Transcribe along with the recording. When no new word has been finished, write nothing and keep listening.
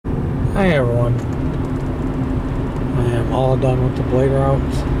Hi everyone. I am all done with the blade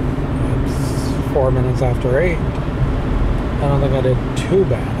routes. It's 4 minutes after 8. I don't think I did too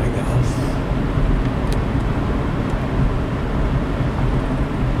bad, I guess.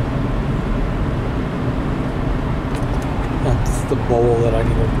 That's the bowl that I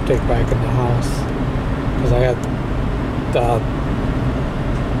need to take back in the house. Because I had the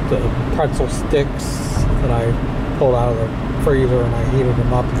pretzel sticks that I pulled out of the freezer and I heated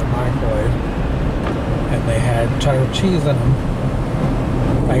them up in the microwave. And they had cheddar cheese in them.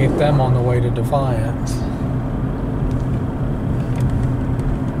 I ate them on the way to Defiance.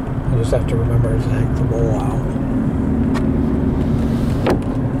 I just have to remember to take the bowl out.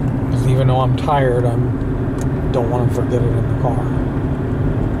 Because even though I'm tired, I don't want to forget it in the car.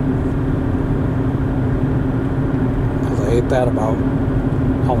 Because I ate that about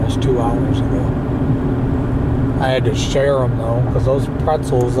almost 2 hours ago. I had to share them though, because those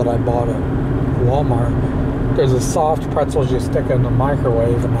pretzels that I bought at Walmart, there's a soft pretzels you stick in the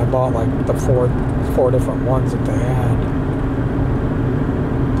microwave, and I bought like the four different ones that they had.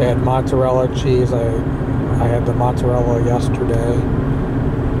 They had mozzarella cheese. I had the mozzarella yesterday.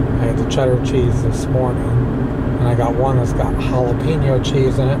 I had the cheddar cheese this morning, and I got one that's got jalapeno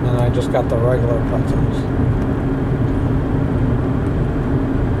cheese in it, and then I just got the regular pretzels.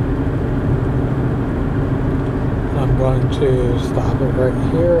 I'm going to stop it right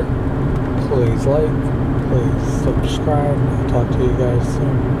here. Please like, please subscribe, and I'll talk to you guys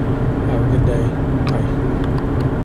soon. Have a good day. Bye.